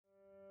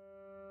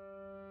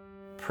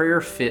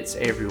prayer fits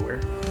everywhere.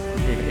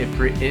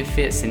 It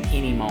fits in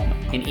any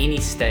moment, in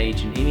any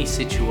stage, in any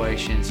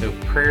situation. So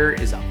prayer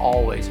is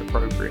always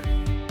appropriate.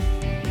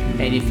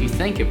 And if you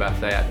think about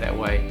that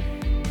way,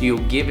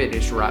 you'll give it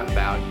its right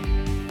value.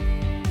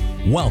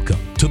 Welcome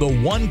to the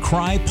One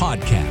Cry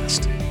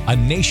Podcast, a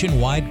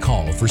nationwide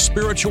call for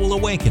spiritual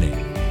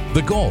awakening.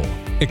 The goal,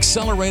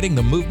 accelerating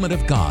the movement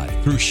of God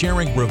through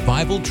sharing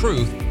revival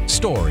truth,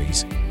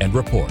 stories, and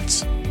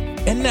reports.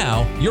 And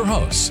now, your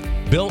hosts,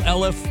 Bill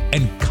Elliff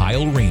and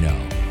Kyle Reno.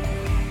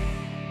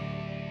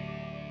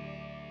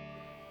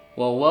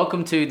 Well,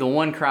 welcome to the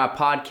One Cry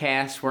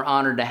Podcast. We're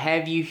honored to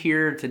have you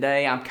here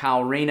today. I'm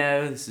Kyle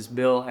Reno. This is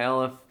Bill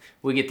Elliff.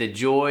 We get the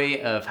joy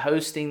of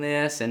hosting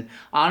this, and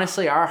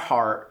honestly, our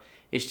heart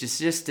is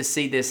just to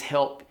see this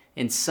help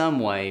in some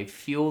way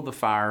fuel the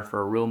fire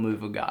for a real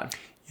move of God.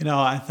 You know,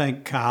 I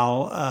think,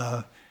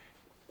 Kyle,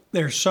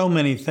 there's so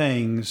many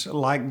things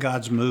like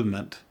God's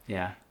movement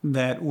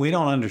that we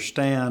don't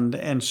understand,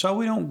 and so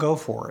we don't go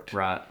for it.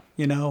 Right.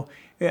 You know,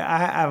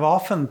 I've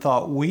often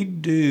thought we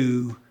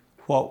do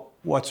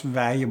what's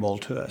valuable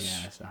to us.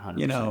 Yeah, that's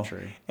 100%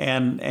 true.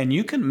 And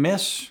you can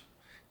miss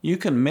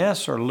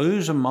or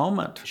lose a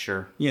moment.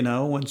 Sure. You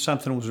know, when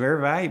something was very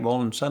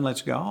valuable and suddenly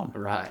it's gone.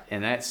 Right.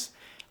 And that's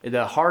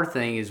the hard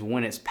thing is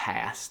when it's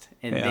past,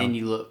 and then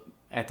you look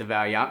at the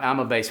value. I'm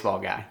a baseball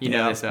guy. You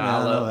know this.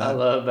 I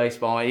love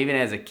baseball. Even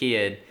as a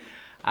kid,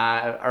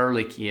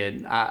 early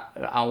kid,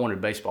 I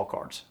wanted baseball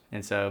cards.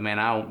 And so,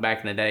 man,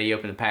 back in the day, you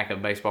open a pack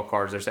of baseball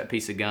cards, there's that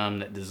piece of gum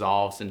that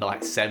dissolves into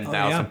like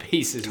 7,000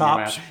 pieces.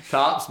 Tops.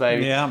 Tops,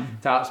 baby. Yeah.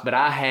 Tops. But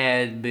I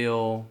had,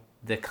 Bill,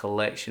 the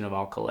collection of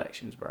all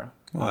collections, bro.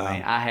 Wow. I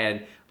mean, I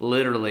had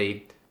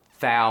literally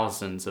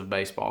thousands of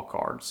baseball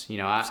cards. You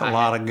know, That's a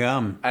lot of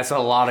gum. That's a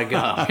lot of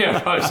gum. You know,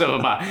 probably some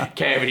of my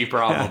cavity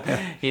problem,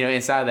 you know,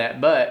 inside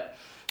that. But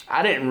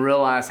I didn't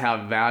realize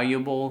how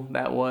valuable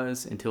that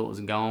was until it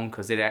was gone,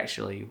 because it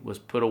actually was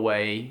put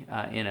away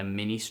in a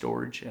mini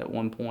storage at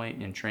one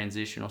point in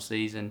transitional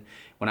season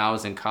when I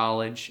was in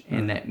college,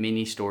 and that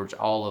mini storage,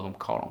 all of them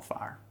caught on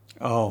fire.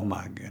 Oh,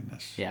 my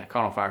goodness. Yeah,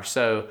 caught on fire.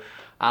 So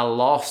I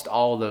lost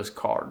all those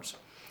cards.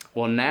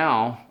 Well,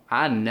 now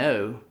I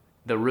know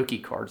the rookie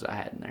cards I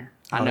had in there.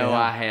 I know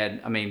I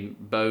had,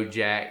 Bo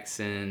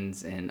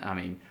Jackson's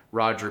and,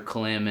 Roger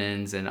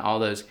Clemens and all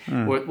those,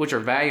 which are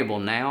valuable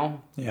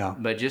now. Yeah.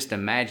 But just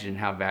imagine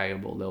how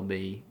valuable they'll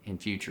be in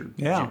future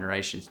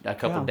generations, a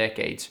couple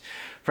decades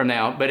from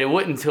now. But it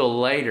wasn't until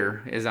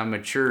later as I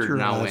matured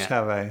and I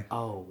went,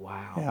 oh,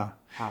 wow,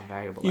 how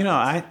valuable You know,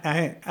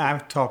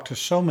 I've talked to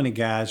so many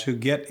guys who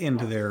get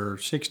into their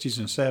 60s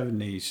and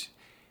 70s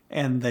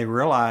and they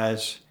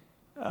realize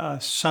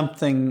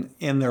something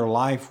in their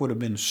life would have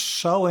been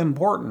so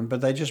important, but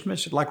they just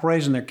miss it, like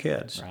raising their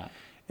kids. Right.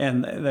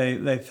 And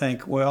they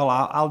think, well,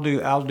 I'll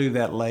do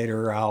that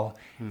later.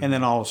 And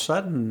then all of a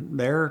sudden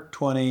they're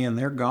 20 and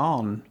they're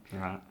gone,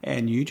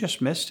 and you just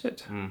missed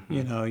it. Mm-hmm.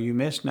 You know, you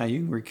missed. Now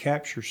you can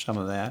recapture some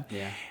of that.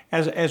 Yeah.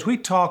 As we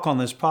talk on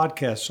this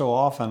podcast so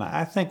often,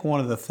 I think one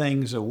of the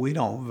things that we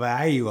don't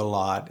value a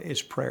lot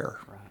is prayer.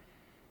 Right.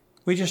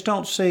 We just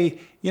don't see.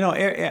 You know,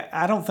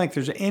 I don't think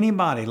there's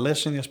anybody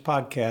listening to this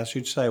podcast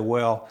who'd say,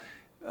 well,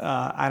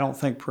 I don't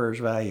think prayer is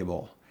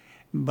valuable.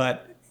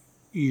 But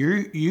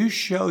you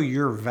show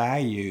your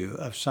value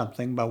of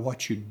something by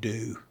what you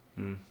do,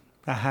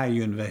 by how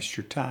you invest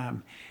your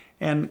time.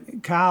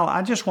 And Kyle,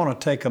 I just want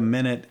to take a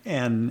minute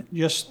and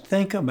just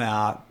think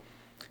about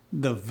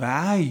the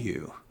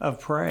value of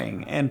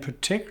praying, and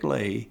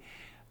particularly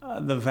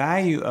the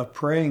value of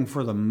praying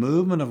for the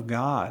movement of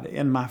God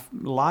in my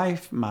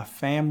life, my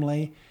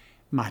family,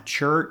 my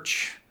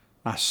church,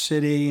 my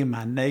city,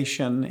 my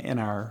nation, in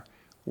our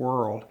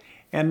world.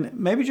 And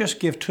maybe just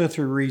give 2 or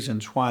 3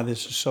 reasons why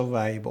this is so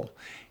valuable.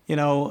 You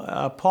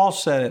know, Paul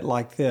said it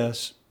like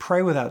this: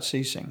 pray without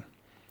ceasing.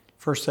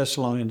 1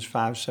 Thessalonians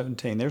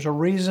 5:17. There's a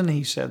reason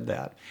he said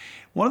that.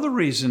 One of the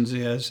reasons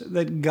is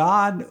that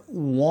God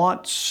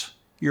wants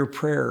your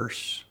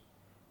prayers.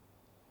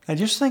 Now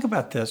just think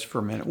about this for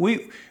a minute.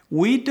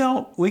 We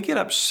get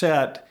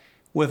upset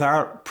with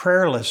our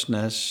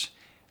prayerlessness,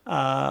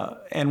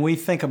 and we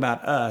think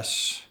about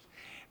us.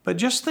 But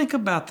just think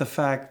about the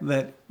fact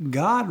that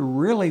God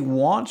really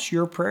wants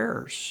your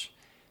prayers.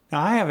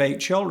 Now, I have 8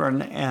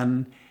 children,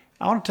 and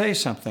I want to tell you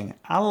something.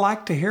 I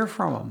like to hear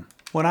from them.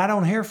 When I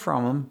don't hear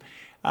from them,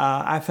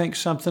 I think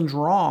something's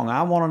wrong.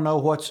 I want to know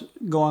what's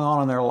going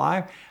on in their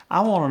life. I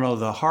want to know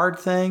the hard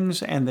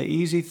things and the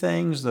easy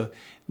things,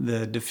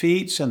 the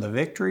defeats and the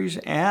victories,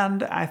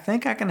 and I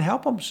think I can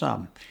help them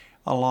some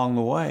along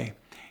the way.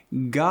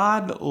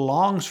 God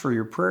longs for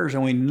your prayers,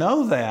 and we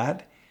know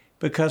that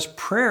because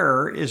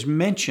prayer is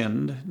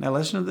mentioned, now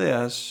listen to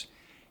this,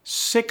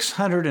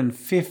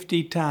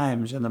 650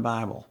 times in the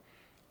Bible.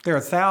 There are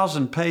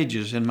 1,000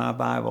 pages in my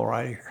Bible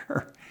right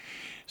here.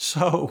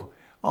 So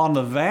on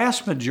the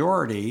vast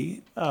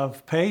majority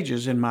of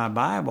pages in my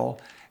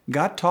Bible,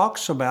 God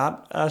talks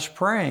about us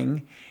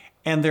praying,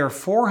 and there are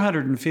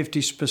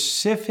 450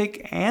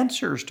 specific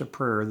answers to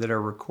prayer that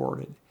are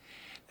recorded.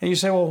 And you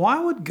say, well, why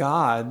would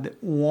God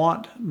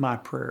want my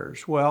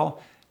prayers?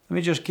 Well, let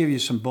me just give you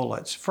some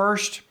bullets.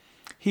 First,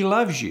 He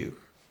loves you,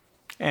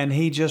 and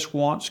He just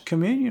wants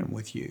communion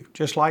with you,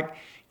 just like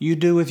you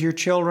do with your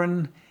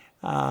children.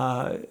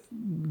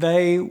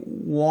 They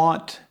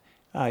want,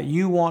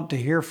 you want to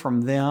hear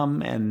from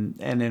them, and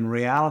in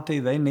reality,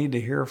 they need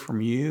to hear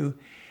from you.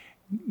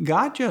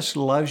 God just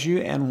loves you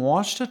and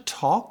wants to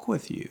talk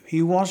with you.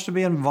 He wants to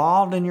be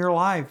involved in your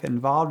life,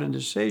 involved in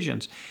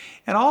decisions.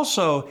 And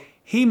also,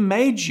 He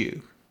made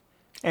you,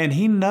 and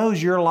He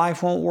knows your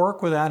life won't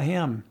work without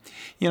Him.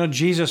 You know,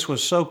 Jesus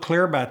was so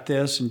clear about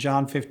this in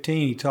John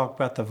 15. He talked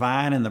about the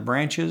vine and the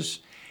branches,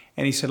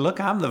 and He said, look,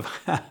 I'm the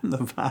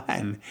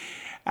vine.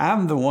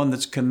 I'm the one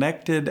that's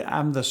connected.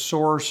 I'm the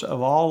source of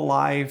all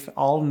life,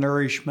 all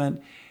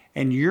nourishment,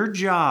 and your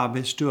job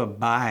is to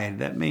abide.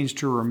 That means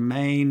to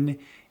remain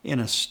in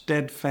a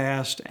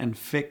steadfast and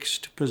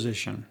fixed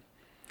position.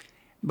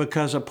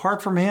 Because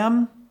apart from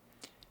Him,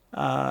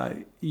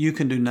 you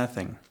can do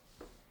nothing.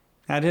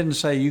 I didn't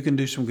say you can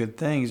do some good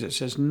things. It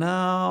says,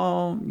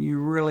 no, you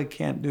really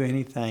can't do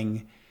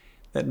anything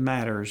that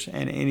matters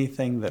and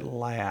anything that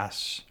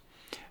lasts.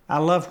 I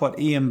love what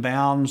E.M.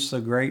 Bounds,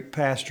 the great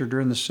pastor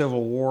during the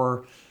Civil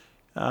War,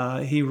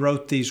 he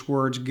wrote these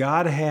words,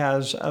 God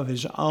has of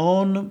His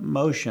own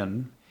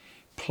motion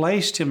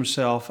placed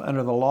Himself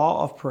under the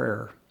law of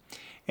prayer,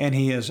 and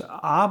He has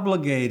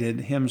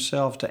obligated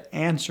Himself to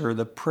answer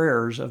the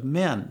prayers of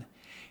men.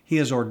 He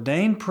has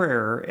ordained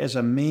prayer as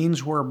a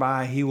means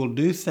whereby He will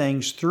do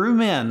things through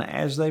men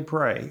as they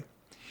pray,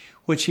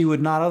 which He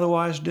would not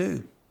otherwise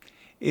do.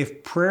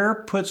 If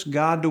prayer puts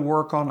God to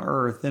work on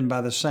earth, then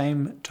by the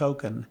same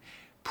token,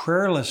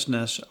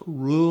 prayerlessness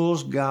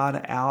rules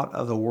God out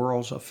of the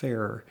world's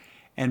affair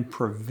and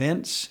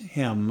prevents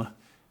Him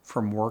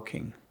from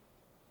working.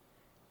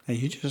 Now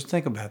you just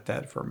think about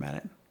that for a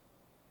minute.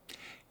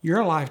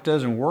 Your life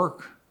doesn't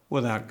work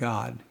without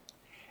God,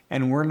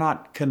 and we're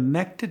not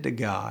connected to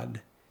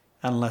God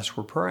unless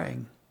we're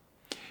praying.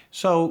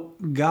 So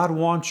God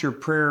wants your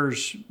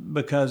prayers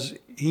because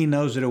He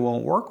knows that it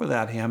won't work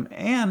without Him,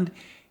 and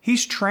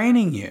He's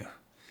training you.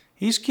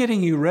 He's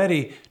getting you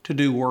ready to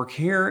do work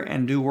here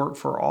and do work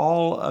for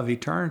all of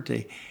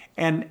eternity.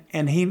 And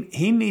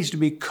he needs to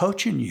be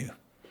coaching you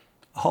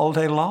all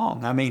day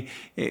long. I mean,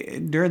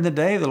 during the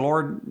day, the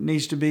Lord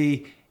needs to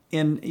be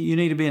you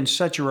need to be in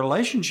such a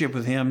relationship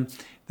with Him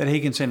that He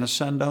can say, no,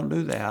 son, don't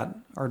do that.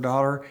 Or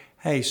daughter,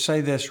 hey, say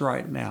this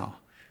right now.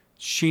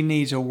 She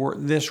needs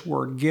this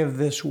word, give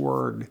this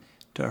word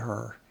to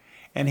her.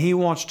 And He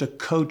wants to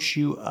coach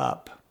you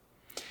up.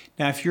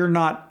 Now, if you're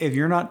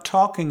not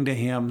talking to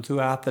Him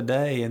throughout the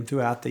day and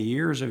throughout the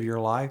years of your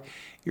life,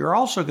 you're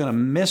also going to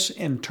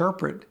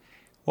misinterpret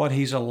what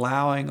He's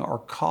allowing or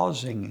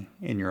causing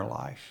in your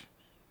life,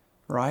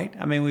 right?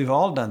 I mean, we've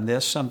all done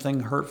this.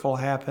 Something hurtful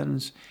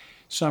happens,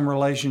 some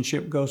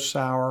relationship goes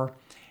sour,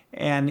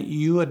 and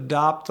you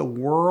adopt the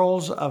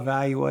world's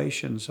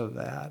evaluations of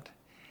that,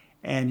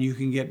 and you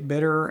can get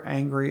bitter,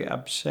 angry,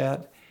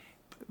 upset.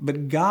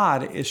 But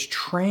God is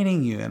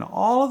training you in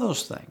all of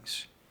those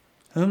things.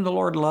 Whom the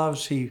Lord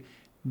loves, He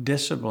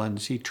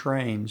disciplines, He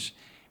trains.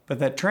 But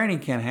that training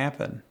can't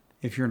happen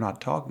if you're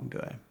not talking to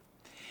Him.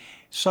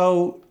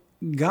 So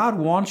God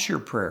wants your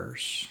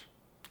prayers.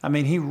 I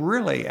mean, He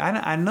really,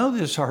 I know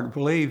this is hard to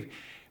believe,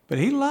 but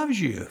He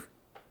loves you.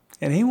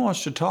 And He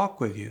wants to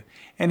talk with you.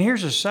 And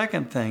here's a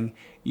second thing.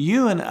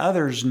 You and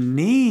others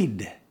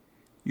need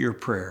your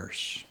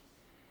prayers.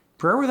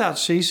 Prayer without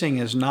ceasing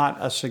is not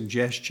a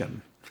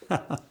suggestion.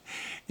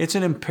 It's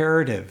an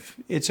imperative.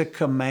 It's a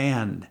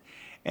command.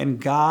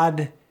 And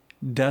God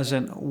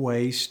doesn't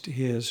waste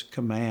His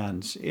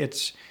commands.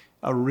 It's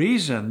a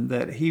reason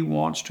that He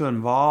wants to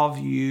involve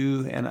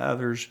you and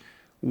others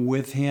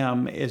with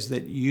Him is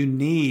that you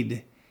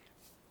need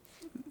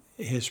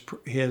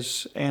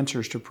His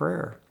answers to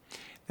prayer.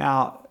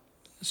 Now,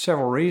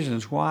 several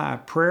reasons why.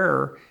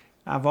 Prayer,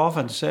 I've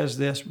often says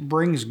this,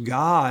 brings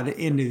God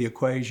into the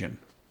equation.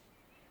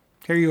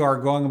 Here you are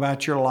going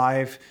about your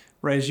life,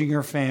 raising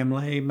your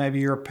family. Maybe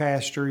you're a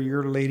pastor,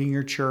 you're leading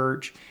your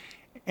church.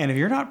 And if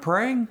you're not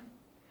praying,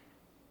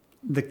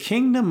 the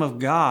kingdom of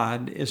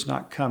God is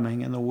not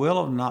coming and the will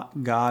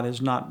of God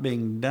is not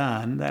being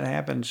done. That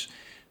happens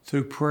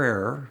through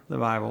prayer, the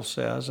Bible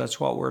says. That's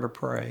what we're to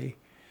pray.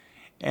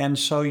 And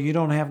so you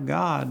don't have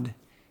God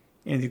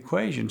in the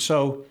equation.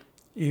 So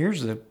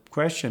here's the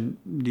question.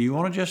 Do you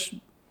want to just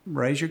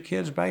raise your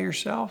kids by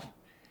yourself?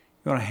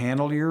 You want to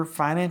handle your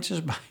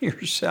finances by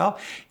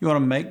yourself? You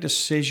want to make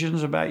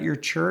decisions about your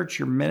church,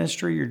 your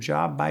ministry, your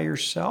job by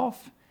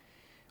yourself?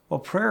 Well,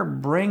 prayer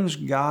brings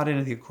God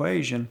into the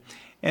equation.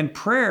 And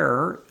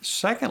prayer,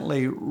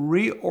 secondly,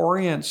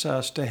 reorients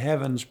us to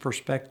heaven's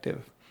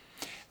perspective.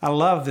 I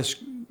love this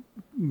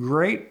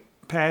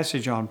great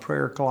passage on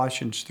prayer,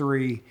 Colossians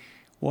 3,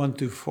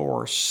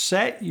 1-4.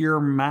 Set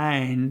your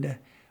mind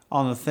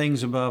on the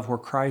things above where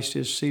Christ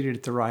is seated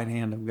at the right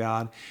hand of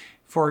God.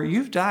 For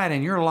you've died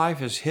and your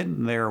life is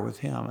hidden there with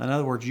Him. In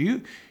other words,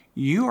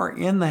 you are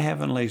in the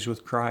heavenlies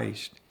with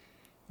Christ.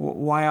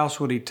 Why else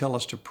would He tell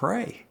us to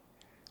pray?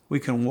 we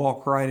can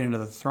walk right into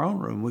the throne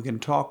room. We can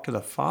talk to the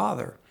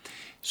Father.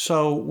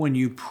 So when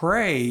you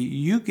pray,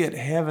 you get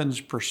heaven's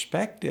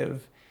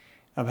perspective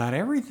about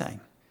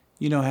everything.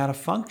 You know how to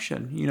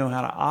function, you know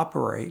how to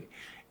operate,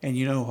 and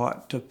you know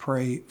what to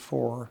pray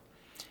for.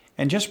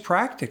 And just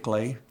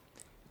practically,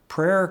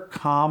 prayer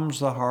calms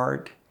the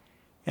heart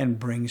and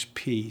brings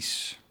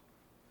peace.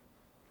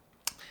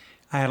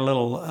 I had a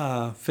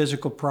little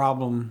physical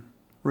problem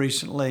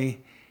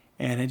recently,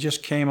 and it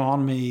just came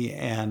on me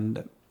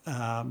and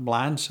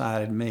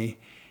blindsided me.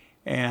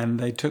 And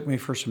they took me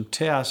for some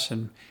tests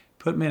and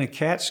put me in a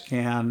CAT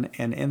scan.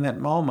 And in that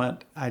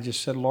moment, I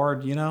just said,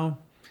 Lord, you know,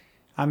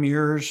 I'm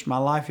yours. My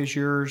life is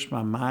yours.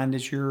 My mind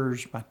is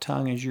yours. My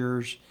tongue is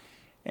yours.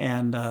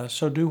 And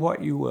so do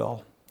what you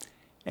will.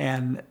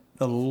 And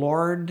the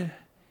Lord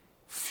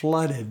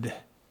flooded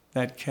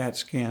that CAT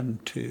scan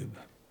tube.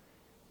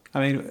 I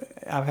mean,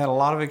 I've had a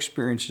lot of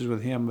experiences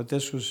with him, but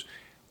this was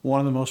one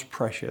of the most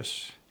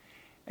precious.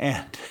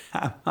 And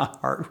my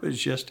heart was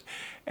just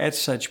at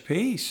such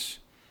peace.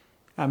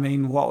 I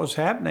mean, what was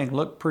happening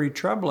looked pretty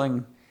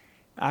troubling.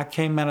 I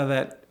came out of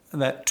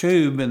that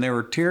tube and there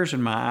were tears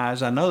in my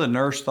eyes. I know the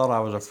nurse thought I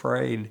was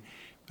afraid,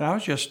 but I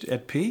was just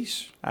at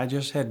peace. I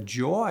just had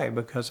joy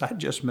because I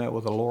just met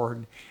with the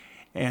Lord.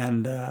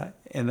 And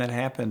that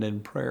happened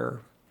in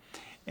prayer.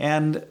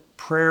 And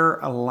prayer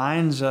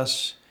aligns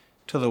us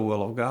to the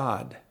will of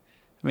God.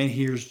 I mean,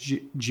 here's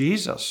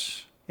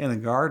Jesus in the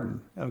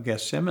Garden of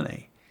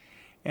Gethsemane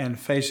and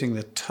facing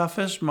the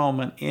toughest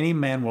moment any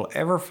man will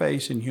ever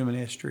face in human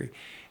history.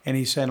 And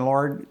he said,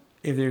 Lord,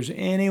 if there's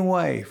any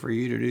way for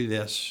you to do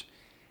this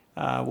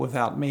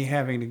without me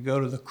having to go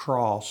to the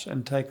cross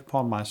and take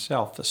upon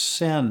myself the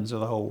sins of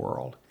the whole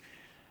world.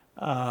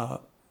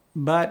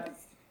 But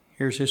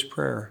here's his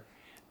prayer,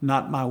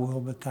 not my will,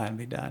 but thine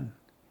be done.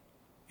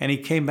 And he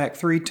came back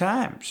 3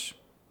 times,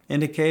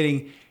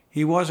 indicating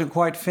he wasn't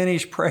quite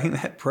finished praying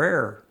that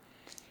prayer.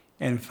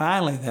 And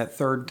finally, that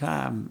 3rd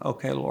time,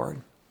 okay,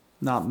 Lord,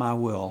 not my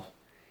will,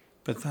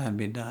 but thine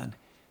be done.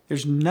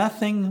 There's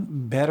nothing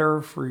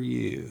better for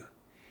you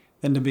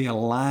than to be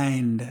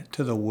aligned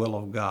to the will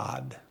of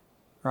God,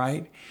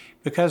 right?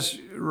 Because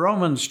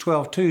Romans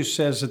 12:2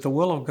 says that the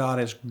will of God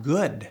is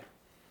good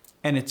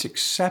and it's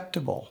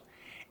acceptable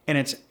and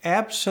it's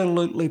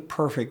absolutely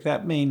perfect.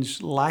 That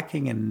means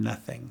lacking in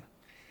nothing.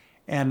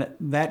 And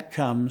that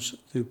comes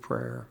through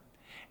prayer.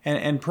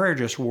 And prayer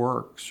just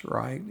works,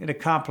 right? It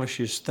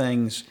accomplishes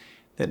things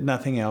that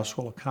nothing else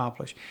will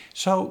accomplish.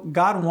 So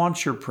God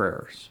wants your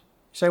prayers.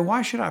 You say,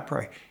 why should I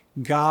pray?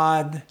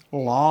 God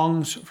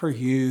longs for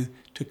you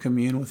to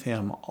commune with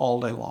him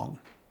all day long.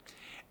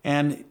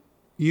 And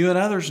you and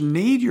others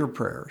need your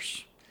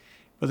prayers.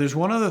 But there's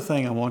one other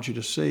thing I want you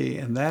to see,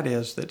 and that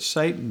is that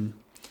Satan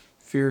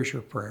fears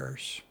your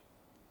prayers.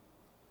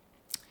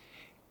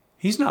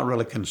 He's not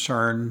really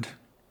concerned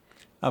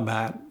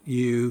about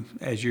you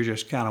as you're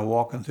just kind of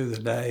walking through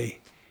the day.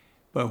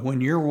 But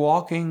when you're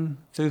walking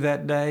through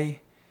that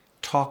day,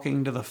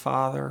 talking to the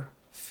Father,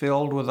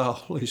 filled with the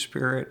Holy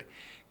Spirit,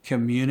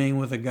 communing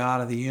with the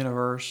God of the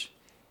universe,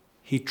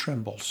 he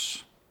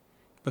trembles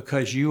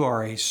because you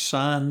are a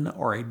son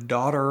or a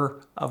daughter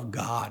of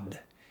God,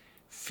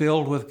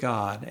 filled with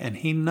God. And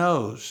he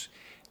knows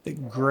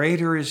that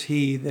greater is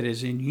he that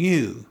is in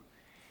you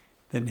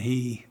than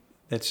he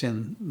that's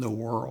in the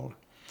world.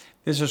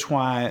 This is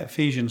why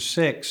Ephesians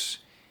 6,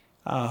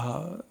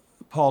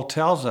 Paul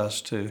tells us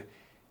to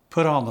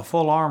put on the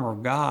full armor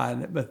of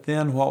God, but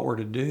then what we're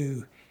to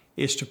do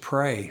is to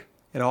pray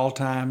at all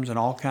times in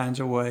all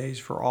kinds of ways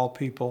for all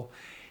people.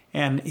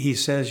 And he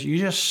says, you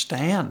just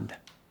stand.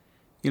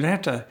 You don't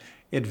have to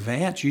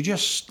advance. You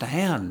just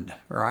stand,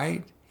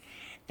 right?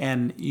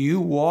 And you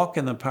walk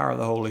in the power of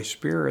the Holy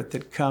Spirit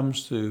that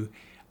comes through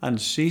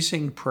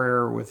unceasing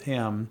prayer with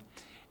him,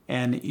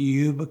 and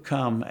you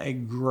become a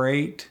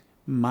great,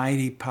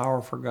 mighty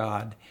power for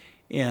God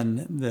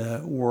in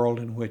the world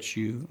in which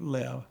you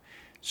live.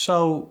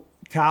 So,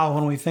 Kyle,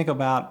 when we think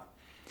about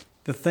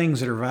the things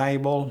that are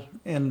valuable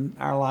in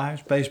our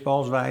lives,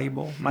 baseball's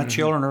valuable, my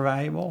children are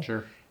valuable.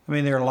 Sure. I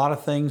mean, there are a lot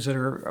of things that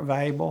are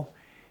valuable,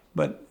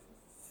 but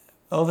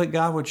oh, that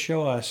God would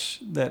show us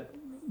that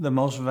the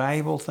most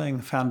valuable thing,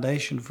 the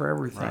foundation for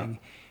everything,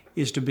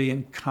 is to be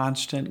in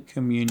constant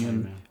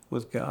communion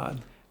with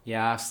God.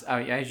 Yeah,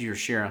 as you were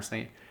sharing, I was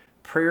thinking,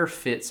 prayer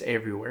fits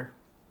everywhere.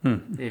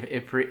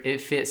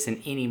 It fits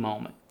in any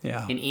moment,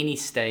 in any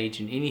stage,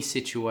 in any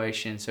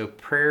situation. So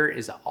prayer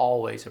is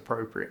always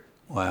appropriate.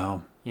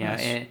 Wow. Yeah,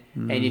 and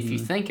if you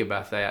think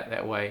about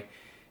that way,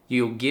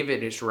 you'll give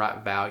it its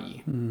right value.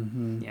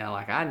 Mm-hmm. You know,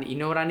 like you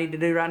know what I need to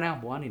do right now?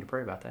 Well, I need to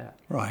pray about that.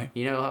 Right.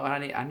 You know,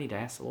 I need to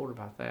ask the Lord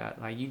about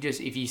that. Like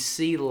if you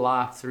see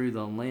life through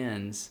the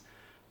lens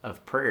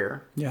of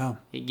prayer,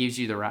 it gives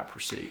you the right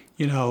pursuit.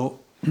 You know,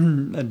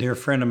 a dear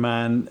friend of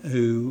mine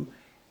who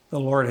the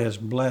Lord has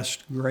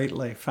blessed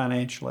greatly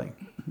financially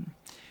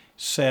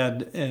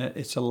said,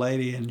 it's a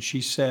lady, and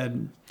she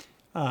said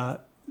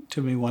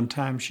to me one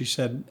time, she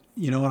said,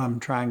 you know what I'm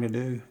trying to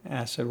do? And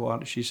I said,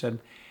 what? She said,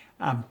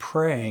 I'm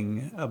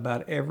praying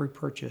about every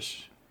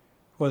purchase,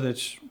 whether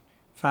it's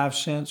 5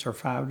 cents or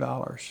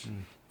 $5.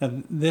 Now,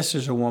 this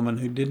is a woman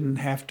who didn't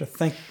have to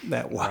think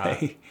that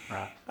way.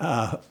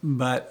 Right.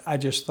 But I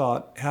just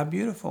thought, how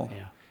beautiful.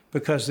 Yeah.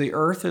 Because the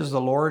earth is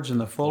the Lord's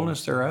and the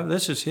fullness thereof.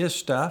 This is his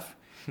stuff.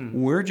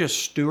 We're just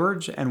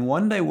stewards, and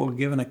one day we'll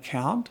give an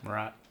account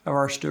Right. of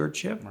our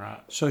stewardship. Right.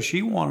 So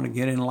she wanted to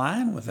get in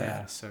line with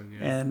that. Yeah, so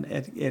good. And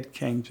it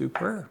came through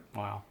prayer.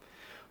 Wow.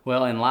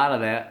 Well, in light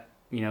of that,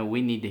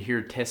 we need to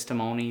hear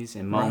testimonies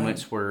and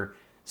moments where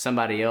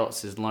somebody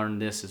else has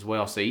learned this as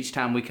well. So each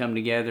time we come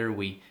together,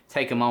 we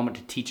take a moment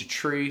to teach a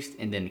truth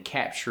and then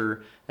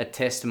capture a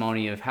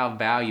testimony of how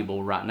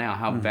valuable right now,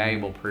 how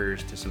valuable prayer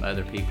is to some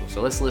other people.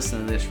 So let's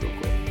listen to this real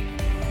quick.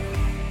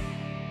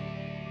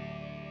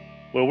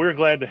 Well, we're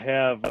glad to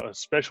have a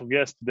special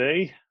guest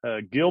today,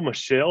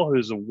 Michel,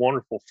 who's a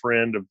wonderful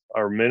friend of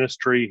our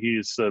ministry.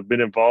 He's been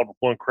involved with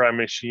One Cry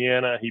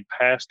Michiana. He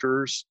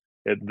pastors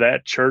at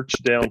that church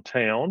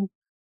downtown.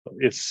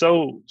 It's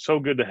so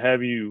good to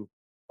have you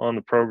on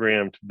the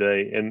program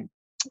today. And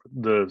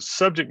the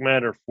subject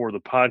matter for the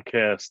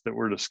podcast that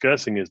we're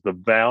discussing is the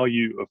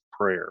value of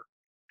prayer.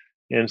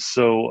 And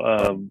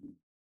so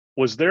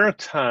was there a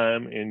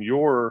time in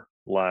your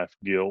life,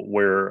 Gil,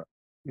 where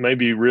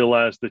maybe you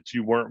realized that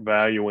you weren't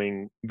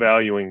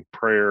valuing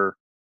prayer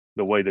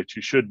the way that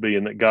you should be,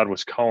 and that God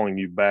was calling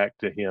you back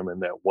to him in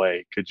that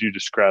way? Could you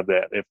describe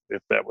that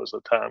if that was a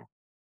time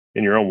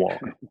in your own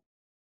walk?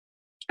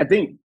 I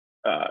think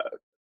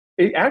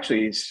it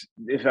actually is,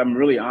 if I'm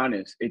really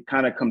honest, it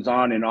kind of comes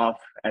on and off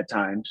at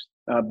times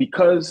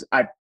because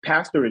I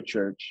pastor a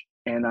church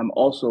and I'm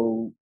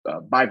also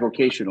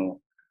bivocational.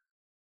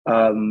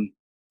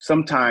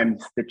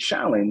 Sometimes the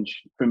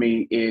challenge for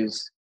me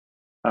is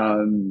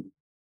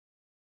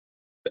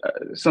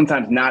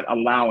sometimes not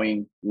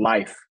allowing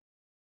life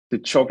to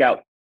choke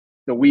out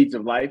the weeds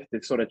of life,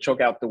 to sort of choke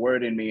out the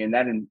word in me, and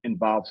that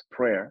involves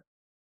prayer.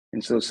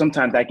 And so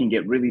sometimes I can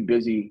get really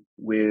busy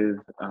with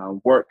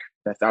work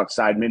that's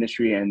outside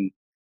ministry and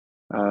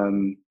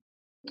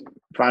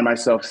find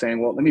myself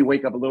saying, well, let me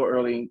wake up a little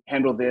early,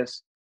 handle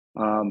this,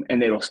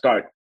 and it'll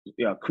start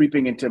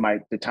creeping into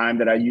the time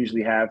that I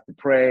usually have to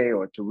pray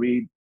or to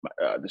read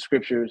the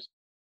scriptures.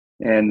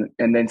 And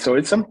then so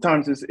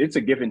sometimes it's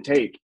a give and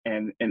take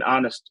and an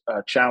honest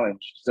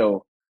challenge.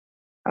 So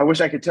I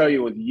wish I could tell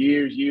you it was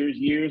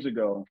years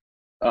ago.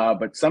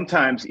 But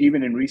sometimes,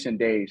 even in recent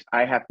days,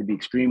 I have to be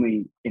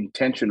extremely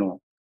intentional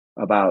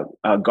about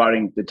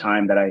guarding the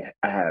time that I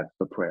have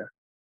for prayer.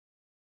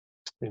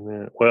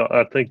 Amen. Well,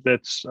 I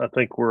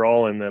think we're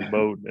all in that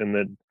boat, and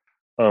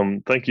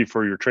that thank you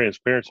for your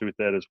transparency with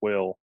that as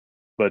well.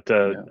 But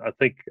I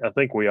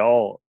think we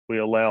allow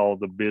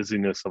the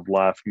busyness of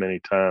life many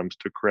times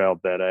to crowd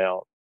that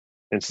out.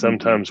 And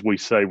sometimes we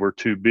say we're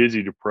too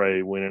busy to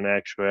pray when in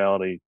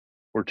actuality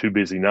we're too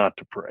busy not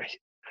to pray.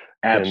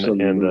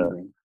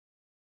 Absolutely.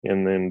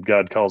 And then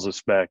God calls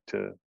us back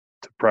to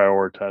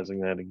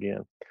prioritizing that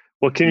again.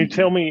 Well, can you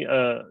tell me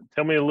a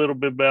little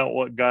bit about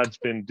what God's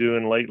been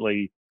doing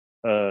lately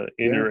in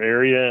your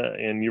area?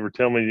 And you were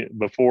telling me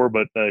before,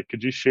 but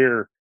could you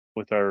share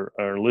with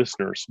our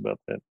listeners about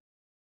that?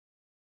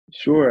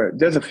 Sure.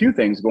 There's a few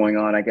things going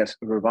on, I guess,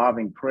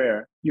 revolving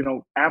prayer.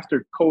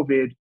 After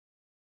COVID,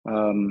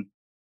 in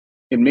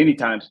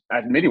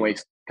many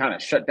ways, kind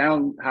of shut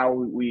down how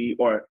we,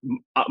 or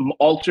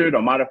altered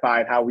or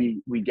modified how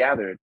we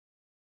gathered.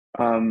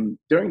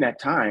 During that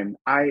time,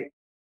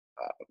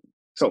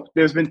 so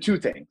there's been two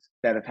things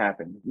that have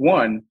happened.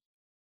 One,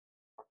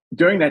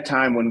 during that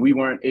time when we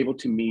weren't able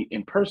to meet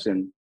in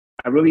person,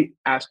 I really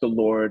asked the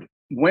Lord,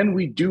 when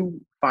we do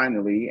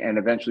finally and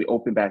eventually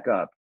open back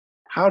up,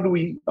 how do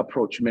we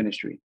approach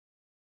ministry?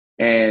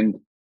 And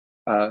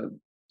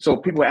so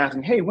people were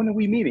asking, hey, when are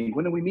we meeting?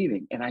 When are we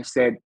meeting? And I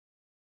said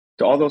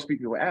to all those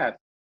people who asked,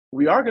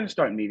 we are going to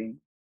start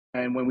meeting.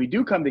 And when we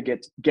do come to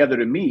get together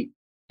to meet,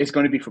 it's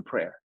going to be for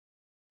prayer.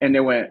 And they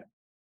went,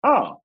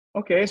 oh,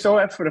 okay.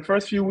 So for the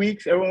first few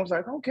weeks, everyone was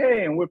like,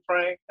 okay. And we're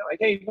praying like,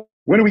 hey,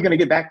 when are we going to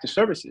get back to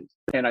services?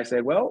 And I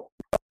said, well,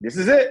 this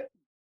is it.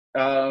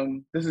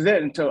 This is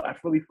it until I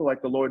fully feel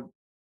like the Lord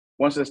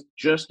wants us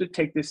just to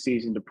take this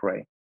season to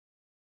pray.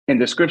 And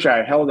the scripture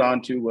I held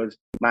on to was,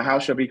 my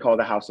house shall be called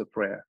a house of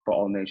prayer for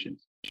all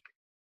nations.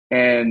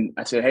 And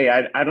I said, hey,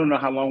 I don't know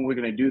how long we're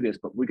going to do this,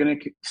 but we're going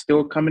to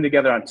still coming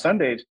together on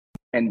Sundays.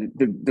 And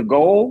the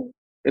goal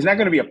is not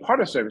going to be a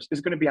part of service. It's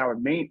going to be our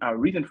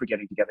reason for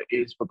getting together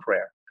is for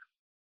prayer.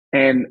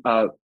 And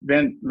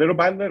then little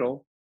by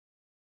little,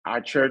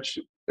 our church,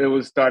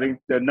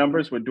 the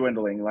numbers were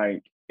dwindling.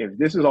 Like, if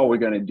this is all we're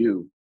going to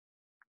do,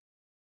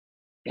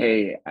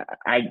 hey,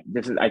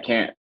 I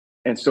can't.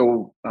 And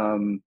so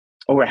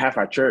over half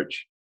our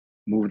church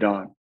moved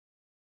on.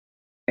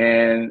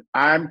 And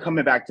I'm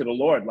coming back to the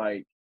Lord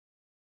like,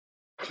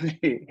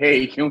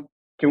 hey, can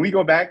we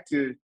go back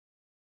to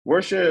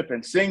worship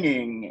and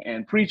singing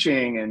and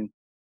preaching?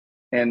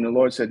 And the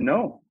Lord said,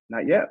 no,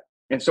 not yet.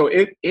 And so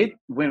it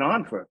went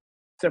on for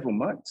several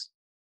months.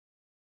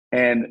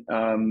 And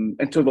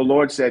until the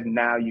Lord said,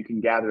 now you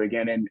can gather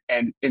again,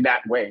 and in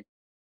that way.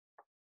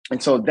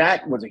 And so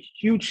that was a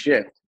huge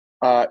shift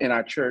in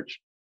our church.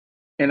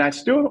 And I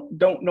still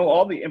don't know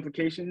all the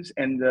implications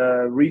and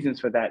the reasons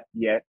for that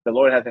yet. The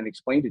Lord hasn't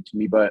explained it to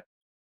me, but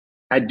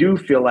I do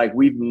feel like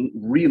we've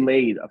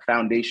relayed a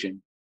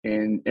foundation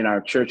in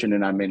our church and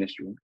in our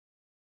ministry.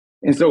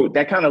 And so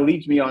that kind of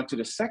leads me on to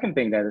the second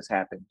thing that has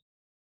happened.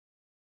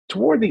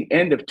 Toward the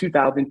end of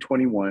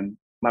 2021,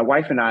 my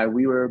wife and I,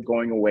 we were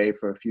going away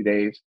for a few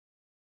days.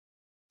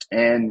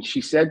 And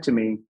she said to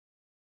me,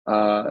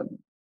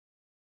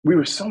 we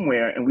were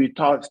somewhere and we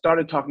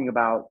started talking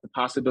about the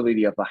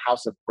possibility of a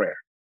house of prayer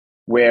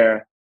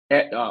where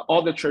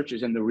all the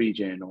churches in the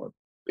region, or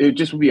it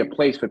just would be a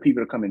place for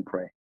people to come and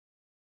pray.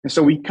 And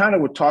so we kind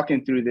of were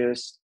talking through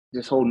this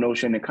whole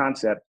notion and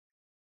concept.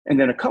 And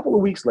then a couple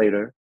of weeks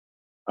later,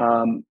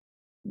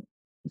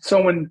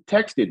 someone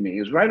texted me.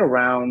 It was right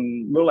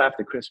around a little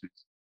after Christmas.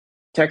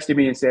 Texted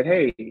me and said,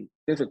 "Hey,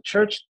 there's a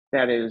church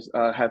that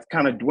has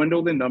kind of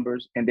dwindled in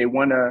numbers, and they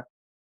want to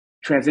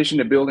transition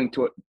the building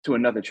to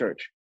another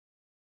church."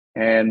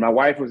 And my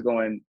wife was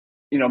going,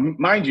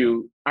 mind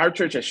you, our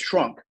church has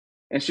shrunk.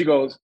 And she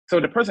goes, so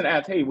the person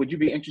asked, "Hey, would you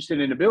be interested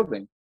in the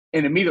building?"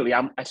 And immediately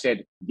I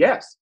said,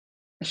 "Yes."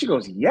 And she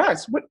goes,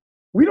 "Yes, what?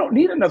 We don't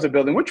need another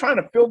building. We're trying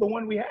to fill the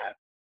one we have."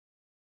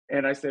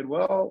 And I said,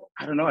 "Well,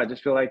 I don't know. I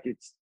just feel like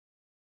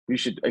we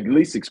should at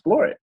least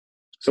explore it."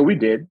 So we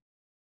did.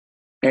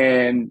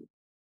 And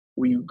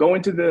we go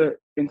into the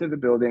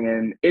building,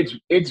 and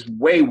it's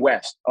way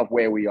west of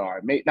where we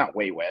are. Not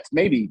way west,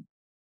 maybe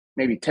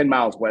 10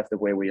 miles west of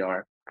where we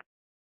are.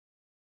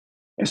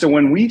 And so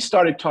when we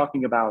started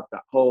talking about the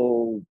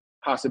whole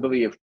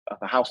possibility of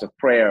a house of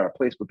prayer, a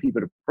place for people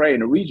to pray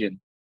in the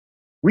region,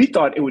 we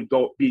thought it would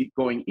be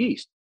going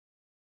east.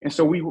 And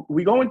so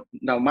we go in,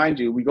 now mind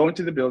you, we go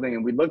into the building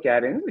and we look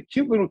at it, and it's a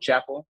cute little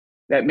chapel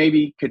that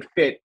maybe could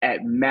fit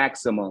at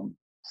maximum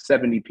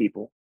 70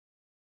 people.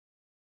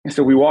 And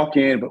so we walk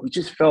in, but we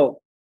just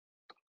felt,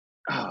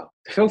 it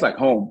feels like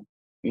home.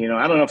 I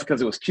don't know if it's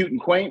because it was cute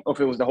and quaint or if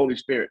it was the Holy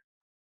Spirit.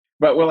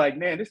 But we're like,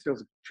 man, this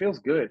feels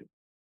good.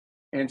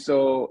 And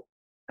so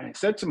I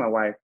said to my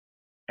wife,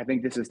 "I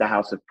think this is the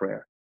house of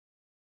prayer."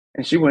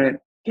 And she went,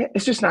 "Yeah,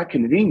 it's just not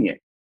convenient.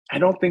 I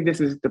don't think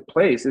this is the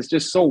place. It's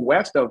just so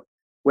west of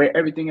where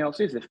everything else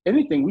is. If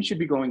anything, we should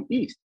be going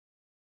east."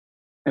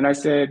 And I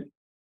said,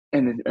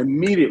 and then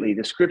immediately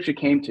the scripture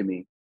came to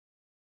me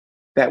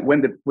that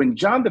when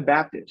John the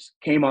Baptist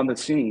came on the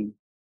scene,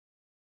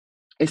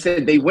 it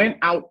said they went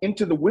out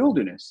into the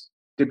wilderness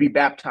to be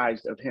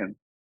baptized of him.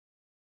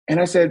 And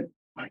I said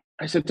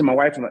to my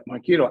wife,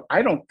 "Marquito,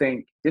 I don't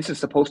think this is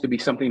supposed to be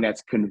something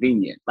that's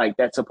convenient, like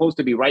that's supposed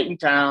to be right in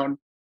town,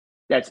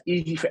 that's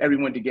easy for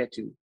everyone to get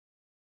to.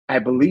 I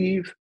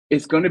believe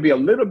it's going to be a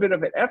little bit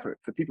of an effort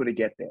for people to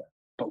get there.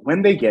 But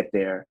when they get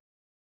there,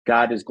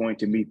 God is going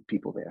to meet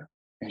people there."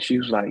 And she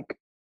was like,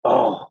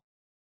 oh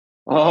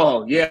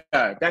yeah,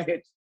 that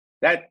hits,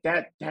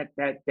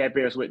 that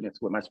bears witness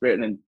with my spirit.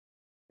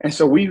 And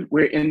so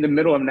we're in the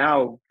middle of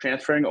now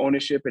transferring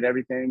ownership and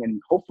everything.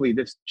 And hopefully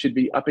this should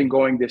be up and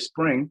going this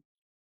spring.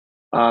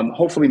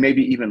 Hopefully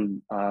maybe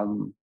even,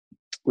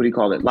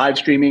 live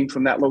streaming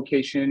from that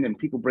location and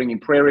people bringing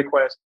prayer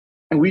requests.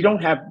 And we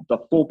don't have the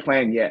full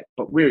plan yet,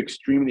 but we're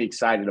extremely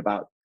excited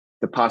about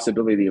the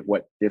possibility of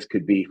what this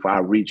could be for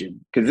our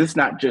region. Because it's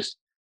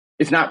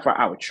not for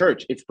our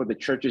church, it's for the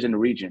churches in the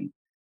region.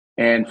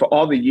 And for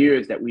all the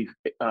years that we've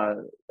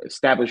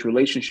established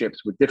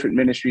relationships with different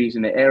ministries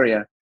in the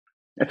area,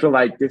 I feel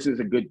like this is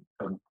a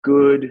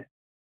good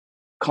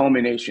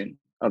culmination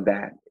of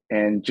that.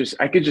 And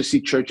I could just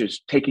see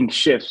churches taking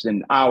shifts,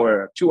 an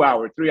hour, 2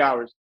 hours, 3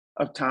 hours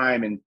of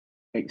time, and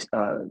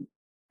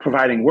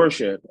providing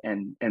worship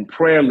and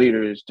prayer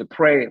leaders to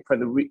pray for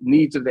the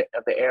needs of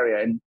the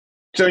area. And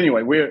so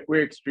anyway,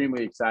 we're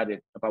extremely excited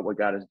about what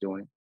God is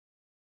doing.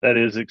 That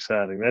is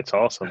exciting. That's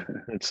awesome.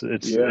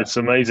 It's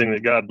amazing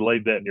that God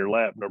laid that in your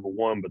lap, number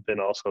one, but then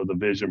also the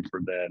vision for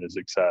that is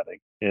exciting.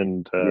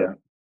 And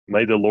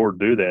may the Lord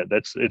do that.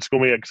 It's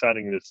going to be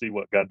exciting to see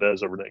what God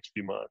does over the next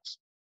few months.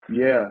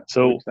 Yeah.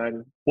 So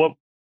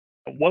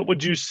what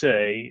would you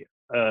say,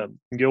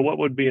 Gil, what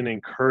would be an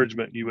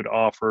encouragement you would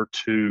offer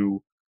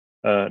to,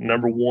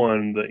 number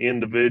one, the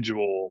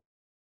individual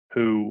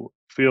who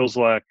feels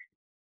like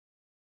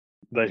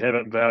they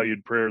haven't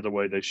valued prayer the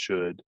way they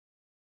should,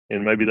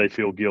 and maybe they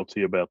feel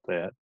guilty about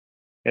that?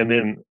 And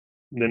then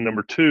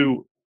number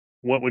two,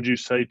 what would you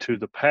say to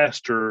the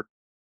pastor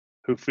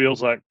who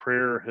feels like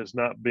prayer has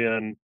not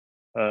been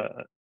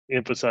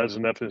emphasized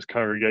enough in his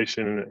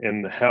congregation,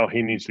 and how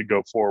he needs to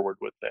go forward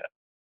with that?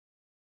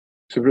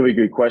 It's a really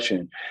good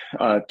question.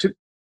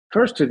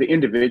 First, to the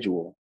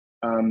individual,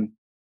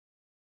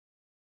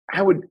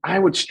 I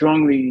would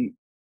strongly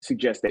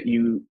suggest that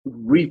you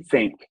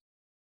rethink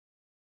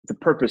the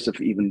purpose of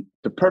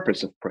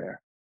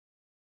prayer.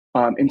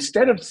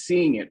 Instead of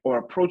seeing it or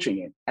approaching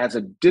it as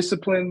a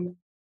discipline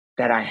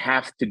that I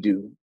have to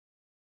do,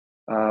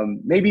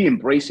 maybe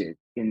embrace it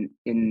in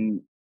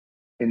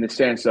the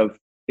sense of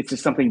it's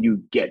just something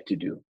you get to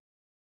do.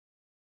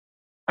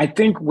 I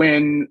think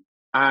when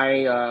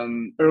I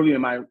early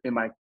in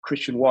my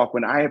Christian walk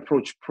when I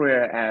approached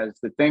prayer as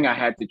the thing I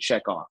had to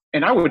check off.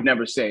 And I would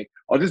never say,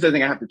 oh, this is the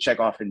thing I have to check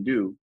off and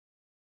do.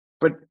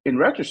 But in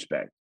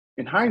retrospect,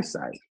 in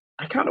hindsight,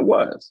 I kind of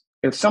was.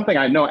 It's something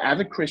I know as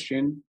a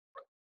Christian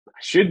I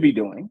should be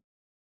doing.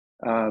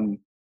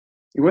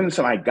 It wasn't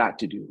something I got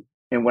to do.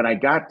 And when I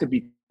got to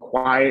be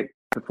quiet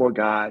before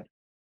God,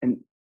 and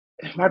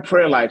my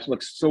prayer life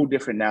looks so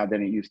different now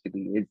than it used to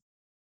be.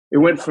 It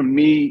went from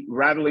me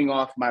rattling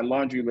off my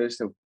laundry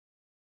list of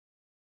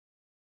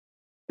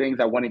things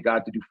I wanted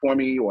God to do for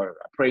me or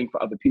praying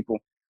for other people.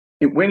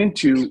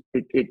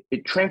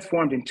 It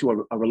transformed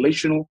into a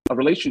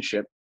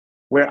relationship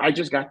where I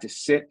just got to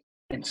sit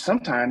and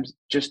sometimes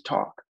just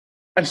talk.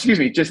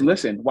 Just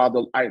listen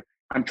while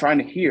I'm trying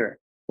to hear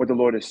what the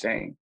Lord is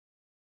saying.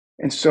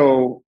 And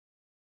so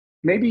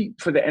maybe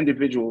for the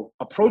individual,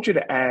 approach it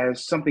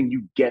as something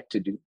you get to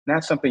do,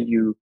 not something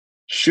you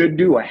should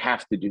do or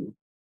have to do.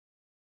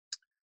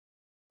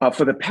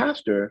 For the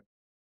pastor,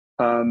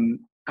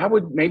 I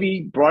would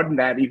maybe broaden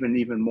that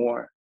even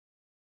more.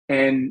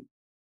 And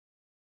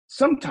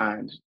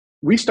sometimes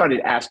we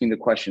started asking the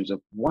questions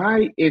of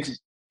why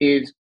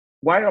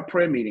are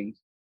prayer meetings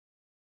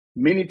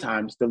many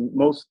times the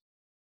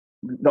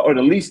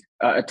least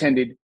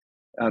attended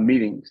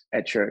meetings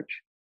at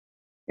church,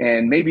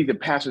 and maybe the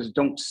pastors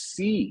don't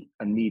see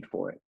a need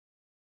for it.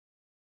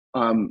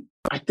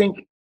 I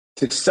think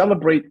to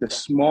celebrate the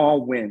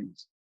small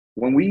wins,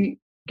 when we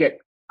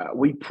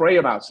pray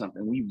about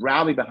something, we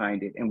rally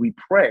behind it and we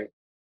pray.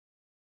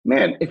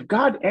 Man, if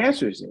God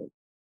answers it,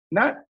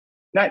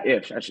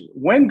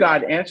 when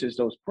God answers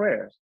those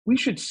prayers, we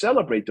should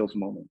celebrate those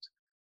moments.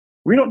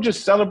 We don't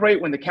just celebrate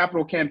when the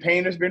capital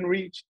campaign has been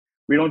reached.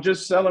 We don't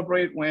just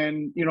celebrate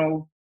when,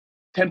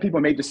 10 people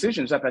made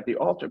decisions up at the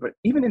altar, but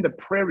even in the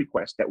prayer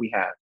requests that we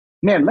have,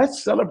 man,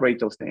 let's celebrate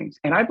those things.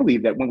 And I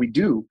believe that when we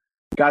do,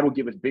 God will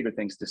give us bigger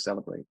things to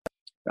celebrate.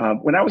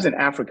 When I was in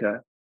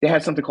Africa, they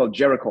had something called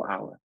Jericho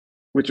Hour,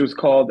 which was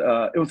called,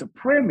 it was a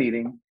prayer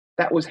meeting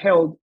that was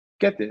held,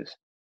 get this,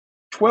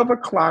 12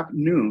 o'clock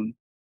noon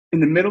in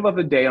the middle of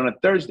the day on a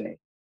Thursday.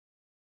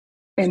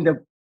 And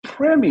the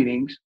prayer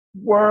meetings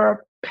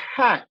were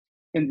packed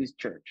in this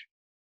church.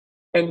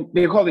 And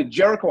they called it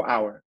Jericho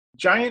Hour,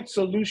 giant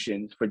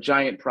solutions for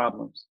giant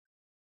problems.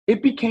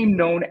 It became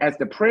known as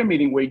the prayer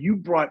meeting where you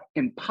brought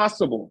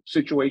impossible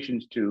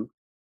situations to,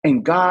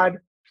 and God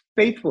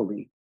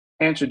faithfully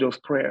answered those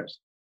prayers.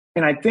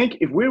 And I think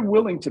if we're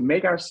willing to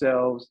make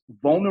ourselves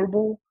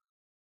vulnerable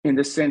in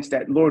the sense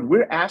that, Lord,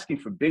 we're asking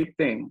for big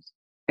things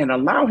and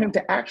allow him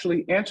to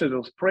actually answer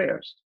those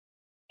prayers,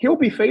 he'll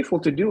be faithful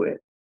to do it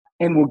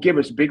and will give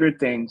us bigger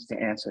things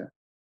to answer.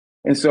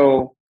 And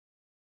so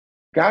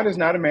God is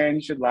not a man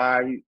he should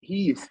lie.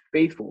 He is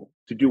faithful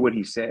to do what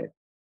he said.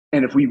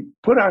 And if we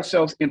put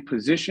ourselves in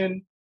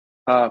position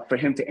for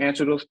him to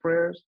answer those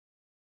prayers,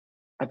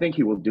 I think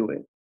he will do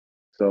it.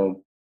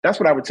 So that's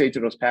what I would say to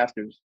those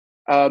pastors.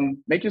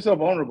 Make yourself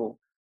vulnerable.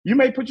 You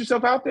may put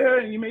yourself out there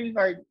and you may be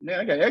like, man,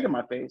 I got egg in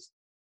my face.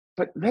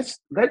 But let's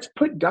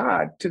put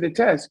God to the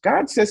test.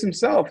 God says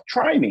himself,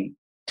 try me,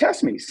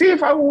 test me, see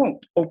if I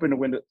won't open the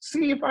window,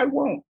 see if I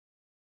won't.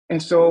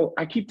 And so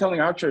I keep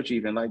telling our church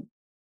even like,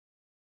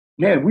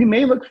 man, we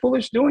may look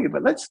foolish doing it,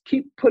 but let's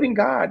keep putting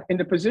God in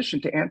the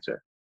position to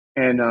answer.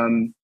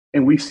 And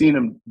we've seen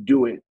him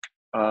do it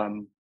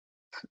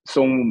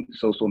so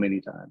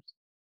many times.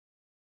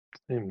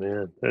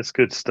 Amen. That's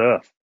good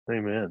stuff.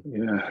 Amen.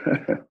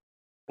 Yeah.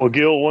 Well,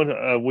 Gil,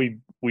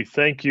 we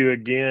thank you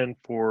again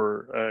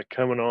for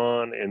coming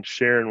on and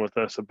sharing with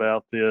us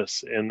about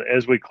this. And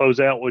as we close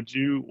out, would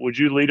you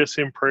lead us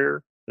in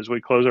prayer as we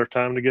close our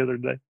time together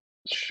today?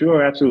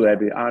 Sure, absolutely. I'd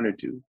be honored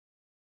to.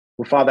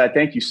 Well, Father, I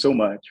thank you so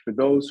much for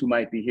those who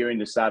might be hearing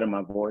the sound of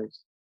my voice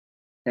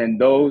and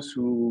those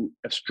who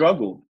have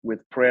struggled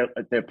with prayer,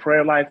 their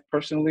prayer life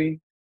personally,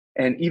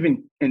 and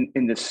even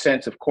in the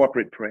sense of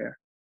corporate prayer.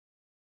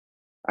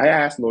 I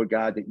ask, Lord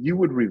God, that you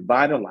would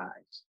revitalize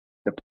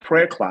the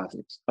prayer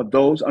closets of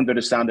those under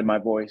the sound of my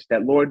voice,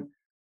 that, Lord,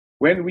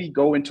 when we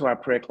go into our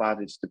prayer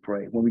closets to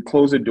pray, when we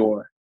close the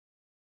door,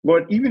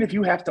 Lord, even if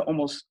you have to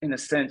almost, in a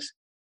sense,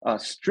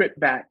 strip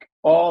back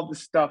all the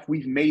stuff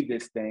we've made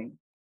this thing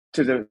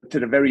to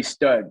the very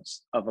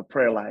studs of a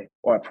prayer life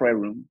or a prayer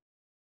room,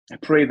 I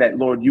pray that,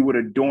 Lord, you would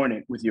adorn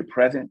it with your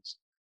presence,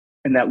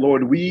 and that,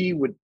 Lord, we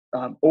would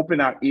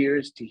open our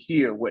ears to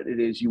hear what it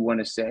is you want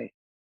to say.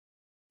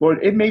 Lord,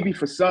 it may be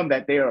for some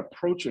that they are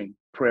approaching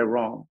prayer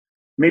wrong,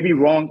 maybe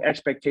wrong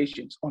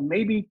expectations, or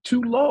maybe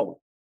too low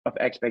of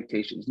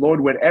expectations. Lord,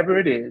 whatever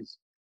it is,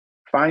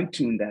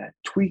 fine-tune that,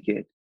 tweak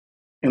it,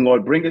 and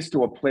Lord, bring us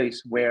to a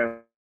place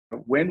where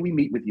when we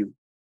meet with you,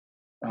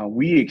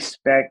 we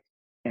expect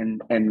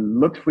and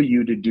look for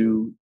you to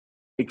do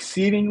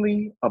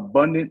exceedingly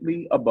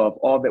abundantly above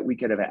all that we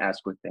could ever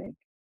ask or think,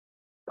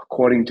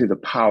 according to the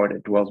power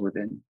that dwells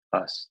within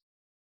us.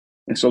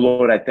 And so,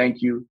 Lord, I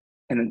thank you.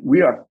 And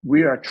we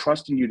are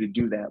trusting you to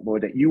do that,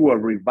 Lord, that you are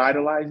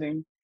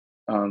revitalizing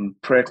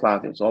prayer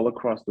closets all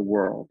across the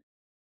world.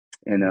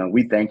 And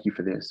we thank you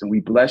for this. And we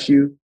bless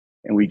you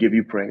and we give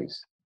you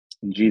praise.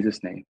 In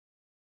Jesus' name.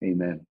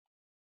 Amen.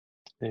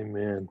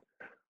 Amen.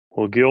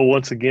 Well, Gil,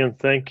 once again,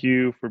 thank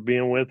you for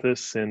being with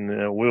us, and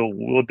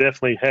we'll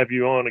definitely have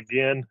you on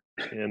again,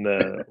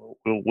 and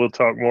we'll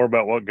talk more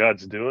about what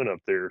God's doing up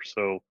there.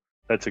 So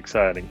that's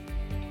exciting.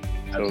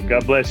 So Absolutely.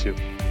 God bless you.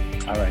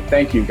 All right.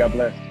 Thank you. God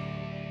bless.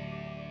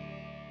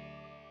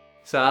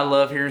 So I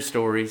love hearing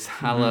stories.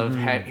 I love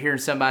hearing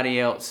somebody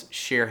else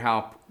share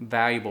how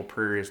valuable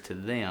prayer is to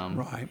them.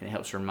 Right. And it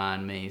helps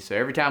remind me. So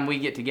every time we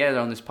get together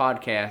on this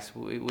podcast,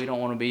 we don't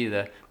want to be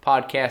the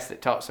podcast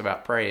that talks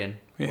about praying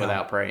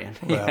without praying.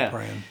 Without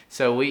praying.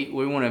 So we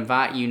want to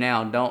invite you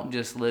now. Don't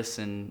just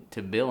listen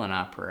to Bill and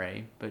I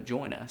pray, but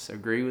join us.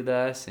 Agree with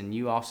us, and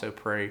you also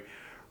pray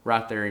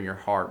right there in your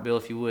heart. Bill,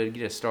 if you would,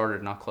 get us started,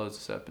 and I'll close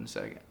this up in a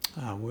second.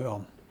 I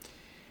will.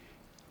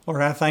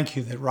 Lord, I thank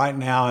you that right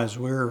now as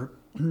we're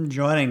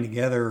joining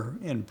together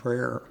in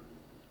prayer,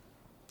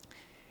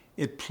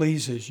 it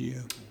pleases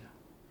you.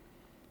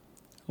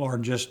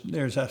 Lord, just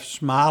there's a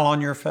smile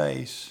on your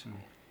face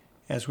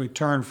as we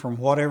turn from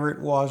whatever it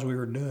was we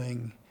were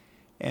doing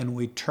and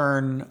we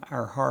turn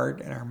our heart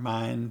and our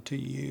mind to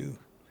you.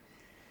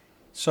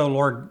 So,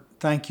 Lord,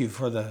 thank you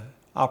for the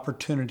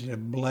opportunity to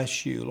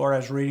bless you. Lord, I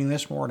was reading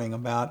this morning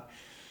about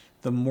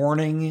the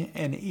morning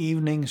and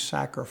evening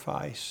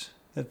sacrifice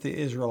that the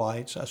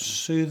Israelites, a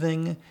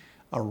soothing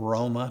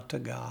aroma to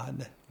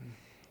God.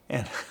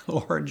 And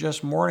Lord,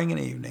 just morning and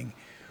evening,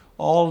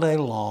 all day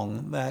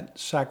long, that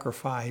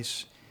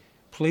sacrifice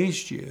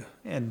pleased you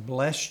and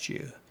blessed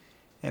you.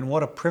 And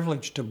what a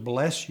privilege to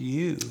bless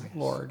you,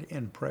 Lord,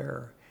 in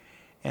prayer.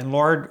 And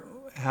Lord,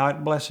 how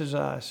it blesses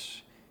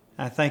us.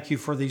 I thank you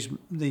for these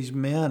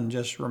men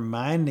just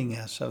reminding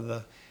us of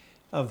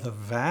the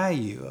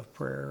value of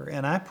prayer.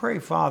 And I pray,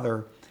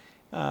 Father,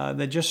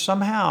 that just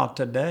somehow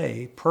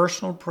today,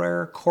 personal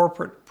prayer,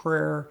 corporate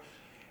prayer,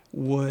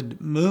 would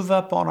move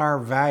up on our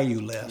value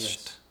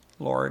list,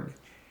 Lord,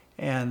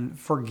 and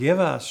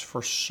forgive us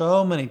for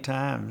so many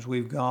times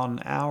we've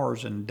gone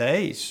hours and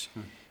days,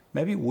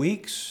 maybe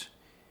weeks,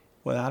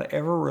 without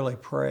ever really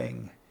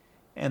praying.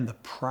 And the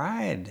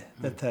pride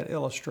that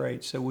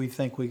illustrates, that we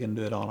think we can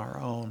do it on our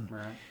own.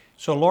 Right.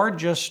 So, Lord,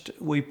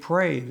 we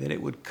pray that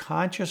it would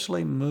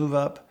consciously move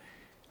up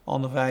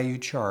on the value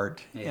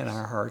chart in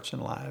our hearts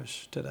and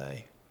lives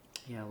today.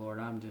 Yeah, Lord,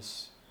 I'm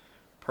just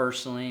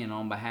personally and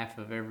on behalf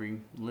of every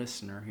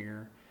listener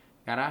here,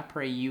 God, I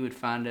pray you would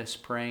find us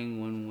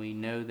praying when we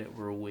know that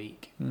we're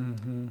weak.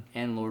 Mm-hmm.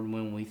 And Lord,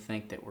 when we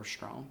think that we're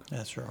strong.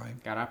 That's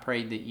right. God, I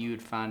pray that you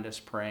would find us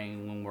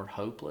praying when we're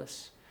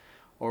hopeless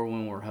or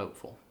when we're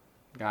hopeful.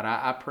 God,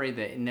 I pray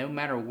that no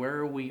matter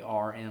where we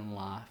are in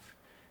life,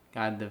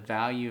 God, the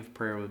value of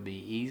prayer would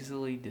be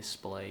easily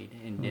displayed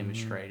and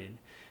demonstrated,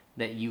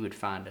 that you would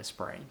find us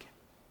praying.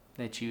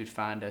 That you would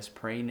find us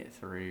praying it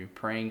through,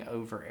 praying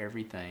over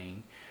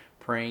everything,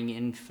 praying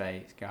in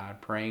faith,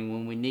 God, praying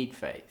when we need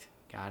faith.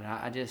 God,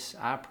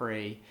 I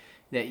pray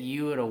that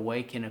you would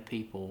awaken a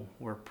people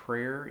where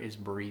prayer is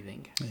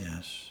breathing.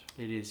 Yes.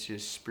 It is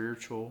just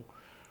spiritual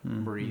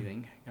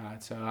breathing,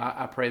 God. So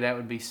I pray that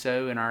would be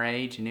so in our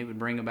age, and it would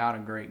bring about a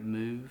great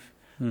move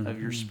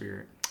of your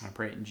Spirit. I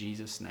pray it in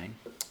Jesus' name.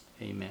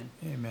 Amen.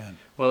 Amen.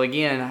 Well,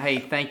 again, hey,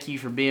 thank you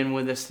for being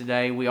with us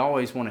today. We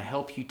always want to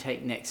help you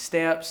take next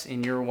steps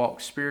in your walk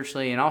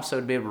spiritually, and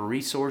also to be able to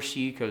resource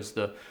you, because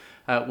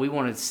we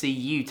want to see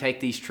you take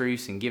these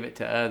truths and give it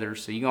to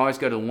others. So you can always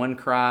go to the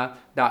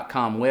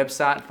onecry.com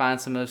website and find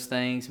some of those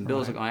things. And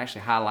Bill's going to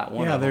actually highlight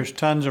one of them. Yeah, there's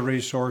tons of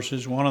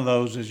resources. One of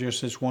those is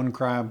just this One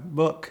Cry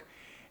book.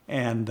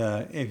 And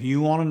if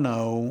you want to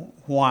know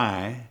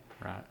why,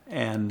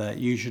 and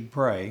you should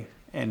pray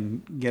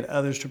and get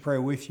others to pray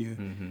with you,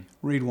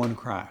 read One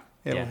Cry.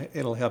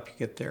 It'll help you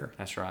get there.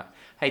 That's right.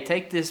 Hey,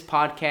 take this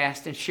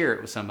podcast and share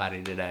it with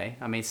somebody today.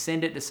 I mean,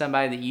 send it to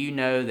somebody that you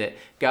know that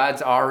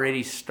God's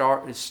already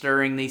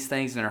stirring these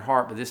things in their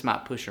heart, but this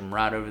might push them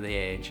right over the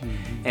edge.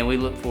 And we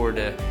look forward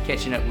to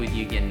catching up with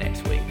you again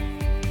next week.